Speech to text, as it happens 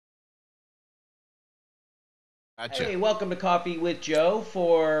Gotcha. Hey, welcome to Coffee with Joe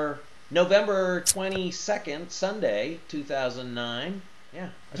for November 22nd, Sunday, 2009. Yeah,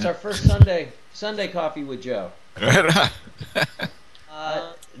 it's our first Sunday Coffee with Joe.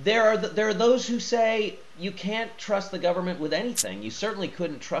 There are those who say you can't trust the government with anything. You certainly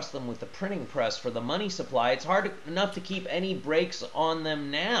couldn't trust them with the printing press for the money supply. It's hard enough to keep any brakes on them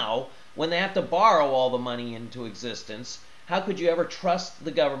now when they have to borrow all the money into existence. How could you ever trust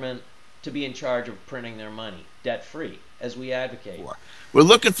the government to be in charge of printing their money debt free, as we advocate? We're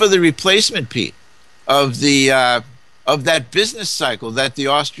looking for the replacement, Pete, of the of that business cycle that the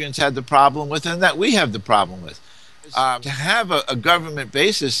Austrians had the problem with, and that we have the problem with. To have a government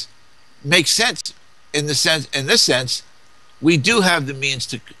basis makes sense in this sense, we do have the means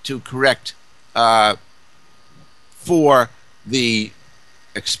to correct uh, for the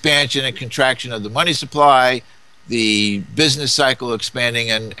expansion and contraction of the money supply, the business cycle expanding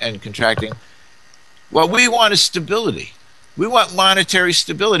and contracting. What we want is stability. We want monetary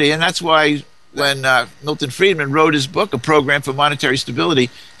stability, and that's why when Milton Friedman wrote his book, A Program for Monetary Stability,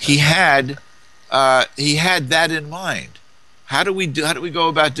 he had that in mind. How do we go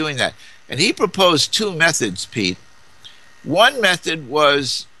about doing that? And he proposed two methods, Pete. One method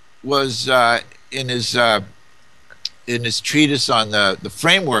was in his treatise on the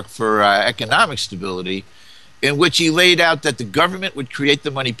framework for economic stability, in which he laid out that the government would create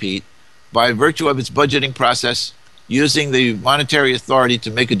the money, Pete, by virtue of its budgeting process, using the monetary authority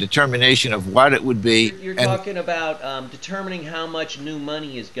to make a determination of what it would be. You're And talking about determining how much new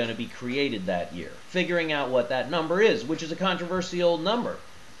money is going to be created that year, figuring out what that number is, which is a controversial number.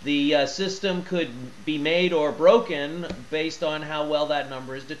 The system could be made or broken based on how well that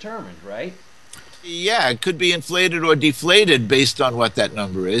number is determined, right? yeah, it could be inflated or deflated based on what that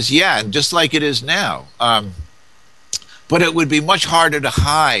number is. Yeah, and just like it is now. But it would be much harder to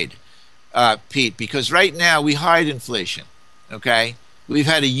hide, Pete, because right now we hide inflation. Okay, we've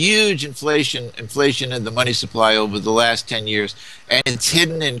had a huge inflation in the money supply over the last 10 years, and it's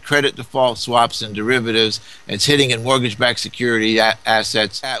hidden in credit default swaps and derivatives, and it's hidden in mortgage-backed security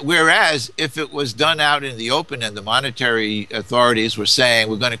assets. Whereas if it was done out in the open and the monetary authorities were saying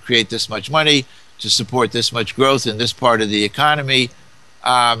we're going to create this much money to support this much growth in this part of the economy,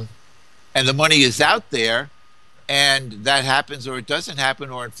 um, and the money is out there, and that happens or it doesn't happen,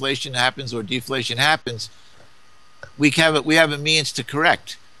 or inflation happens or deflation happens, we have a means to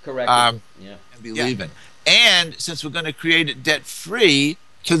correct Correct it. Yeah. and believe in. And since we're going to create it debt free,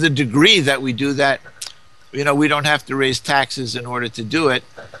 to the degree that we do that, we don't have to raise taxes in order to do it.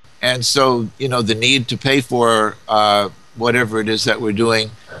 And so, the need to pay for whatever it is that we're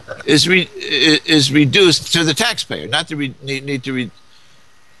doing is reduced to the taxpayer. Not the need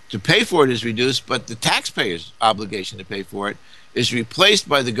to pay for it is reduced, but the taxpayer's obligation to pay for it is replaced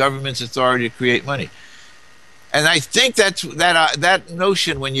by the government's authority to create money. And I think that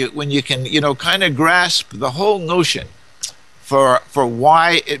notion, when you can kind of grasp the whole notion for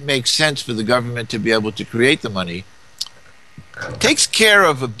why it makes sense for the government to be able to create the money, takes care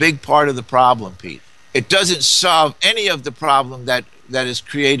of a big part of the problem, Pete. It doesn't solve any of the problem that is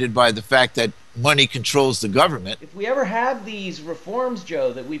created by the fact that money controls the government. If we ever have these reforms,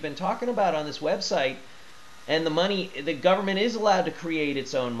 Joe, that we've been talking about on this website, and the government is allowed to create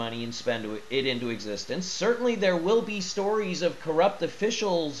its own money and spend it into existence, certainly there will be stories of corrupt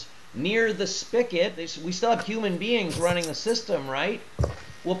officials near the spigot. We still have human beings running the system, right?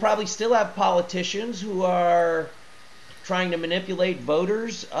 We'll probably still have politicians who are trying to manipulate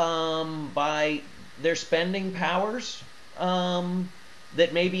voters by their spending powers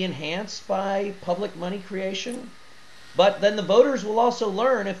that may be enhanced by public money creation. But then the voters will also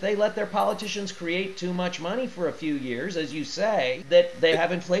learn, if they let their politicians create too much money for a few years, as you say, that they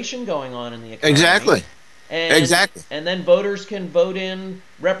have inflation going on in the economy. Exactly. Exactly. And then voters can vote in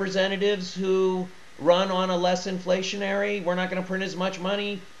representatives who run on a less inflationary, we're not going to print as much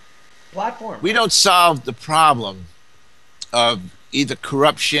money platform. We don't solve the problem of either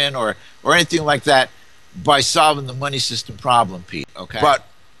corruption or anything like that by solving the money system problem, Pete. Okay. But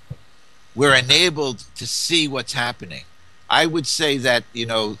we're enabled to see what's happening. I would say that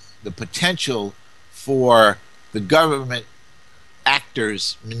the potential for the government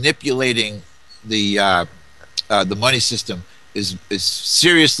actors manipulating the money system is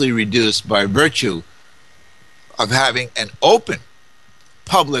seriously reduced by virtue of having an open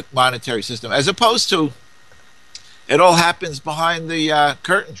public monetary system, as opposed to it all happens behind the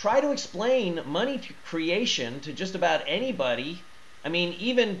curtain. Try to explain money creation to just about anybody. I mean,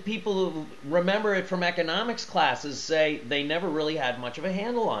 even people who remember it from economics classes say they never really had much of a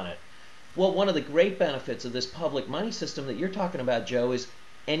handle on it. Well, one of the great benefits of this public money system that you're talking about, Joe, is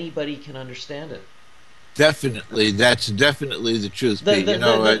anybody can understand it. Definitely, that's definitely the truth, The, Pete. the, You the,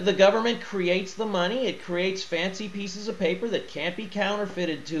 know, the, the government creates the money. It creates fancy pieces of paper that can't be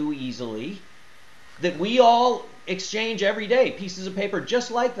counterfeited too easily, that we all exchange every day, pieces of paper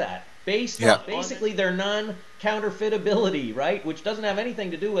just like that, based yeah, on basically their non-counterfeitability, right? Which doesn't have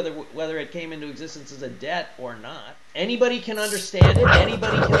anything to do whether it came into existence as a debt or not. Anybody can understand it.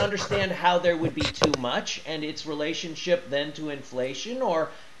 Anybody can understand how there would be too much and its relationship then to inflation, or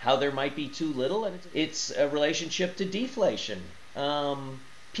how there might be too little and its a relationship to deflation.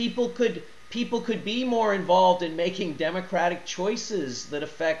 People could be more involved in making democratic choices that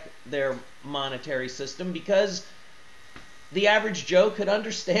affect their monetary system, because the average Joe could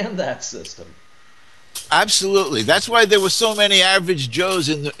understand that system. absolutely. That's why there were so many average Joes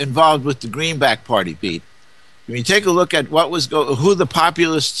involved with the Greenback Party, Pete. When you take a look at who the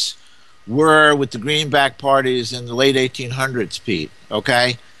populists were with the Greenback parties in the late 1800s, Pete.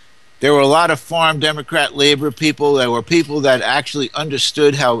 Okay, there were a lot of farm Democrat labor people. There were people that actually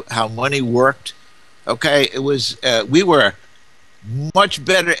understood how money worked. Okay, we were much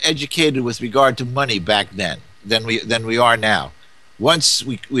better educated with regard to money back then than we are now. Once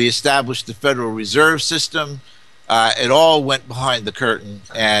we established the Federal Reserve System, it all went behind the curtain,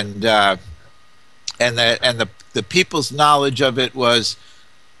 and the people's knowledge of it was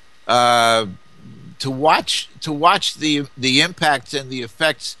uh, to watch the impacts and the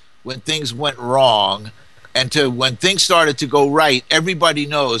effects when things went wrong, and to when things started to go right. Everybody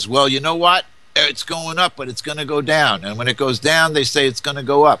knows, well, you know what, it's going up, but it's going to go down, and when it goes down, they say it's going to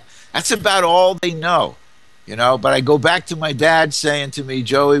go up. That's about all they know, but I go back to my dad saying to me,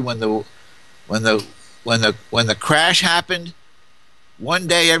 Joey, when the when the crash happened, one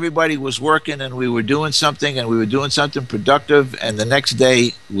day everybody was working and we were doing something, and we were doing something productive, and the next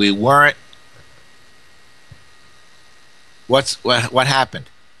day we weren't. What happened?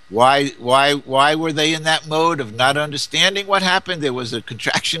 Why were they in that mode of not understanding what happened? There was a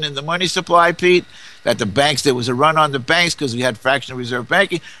contraction in the money supply, Pete. That the banks, there was a run on the banks because we had fractional reserve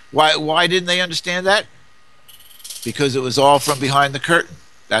banking. Why didn't they understand that? Because it was all from behind the curtain.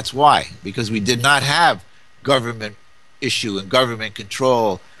 That's why. Because we did not have government issue and government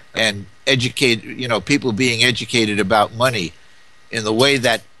control and people being educated about money in the way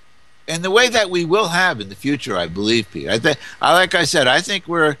that we will have in the future, I believe, Pete. Like I said, I think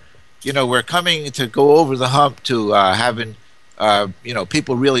we're coming to go over the hump to having,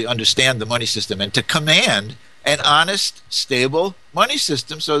 people really understand the money system and to command an honest, stable money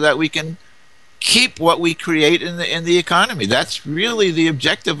system so that we can keep what we create in the economy. That's really the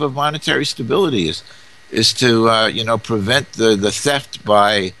objective of monetary stability is to prevent the theft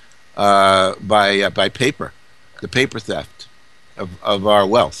by paper, the paper theft of our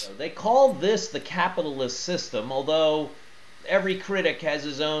wealth. They call this the capitalist system, although every critic has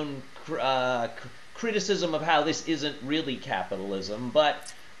his own criticism of how this isn't really capitalism.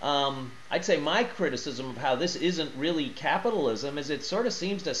 But I'd say my criticism of how this isn't really capitalism is it sort of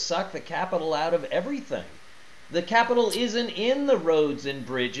seems to suck the capital out of everything. The capital isn't in the roads and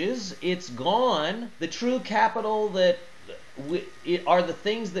bridges. It's gone. The true capital that are the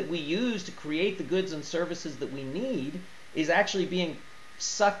things that we use to create the goods and services that we need is actually being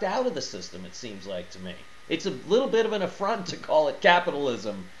sucked out of the system, it seems like to me. It's a little bit of an affront to call it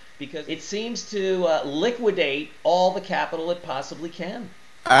capitalism, because it seems to liquidate all the capital it possibly can.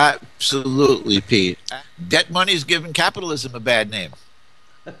 Absolutely, Pete. Debt money's given capitalism a bad name.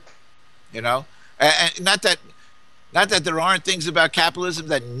 And not that there aren't things about capitalism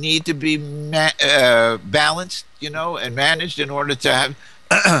that need to be balanced, and managed in order to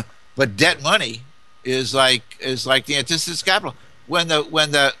have, but debt money is like the antithesis of capital. When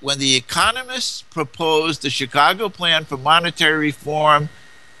the economists proposed the Chicago Plan for monetary reform,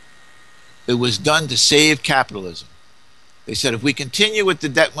 it was done to save capitalism. They said if we continue with the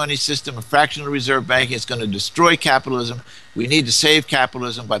debt money system of fractional reserve banking, it's going to destroy capitalism. We need to save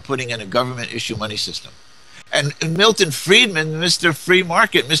capitalism by putting in a government issue money system. And Milton Friedman, Mr. Free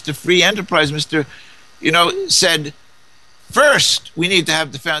Market, Mr. Free Enterprise, said, first, we need to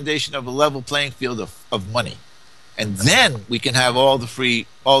have the foundation of a level playing field of money. And then we can have all the free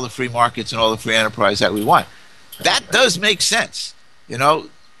markets and all the free enterprise that we want. That does make sense.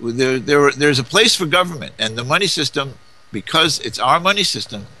 There's a place for government, and the money system, because it's our money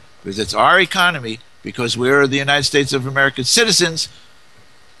system, because it's our economy, because we're the United States of American citizens,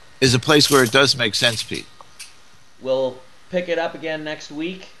 is a place where it does make sense, Pete. We'll pick it up again next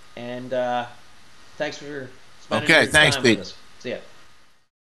week, and thanks for spending Okay, your thanks, time Pete. with us. See ya.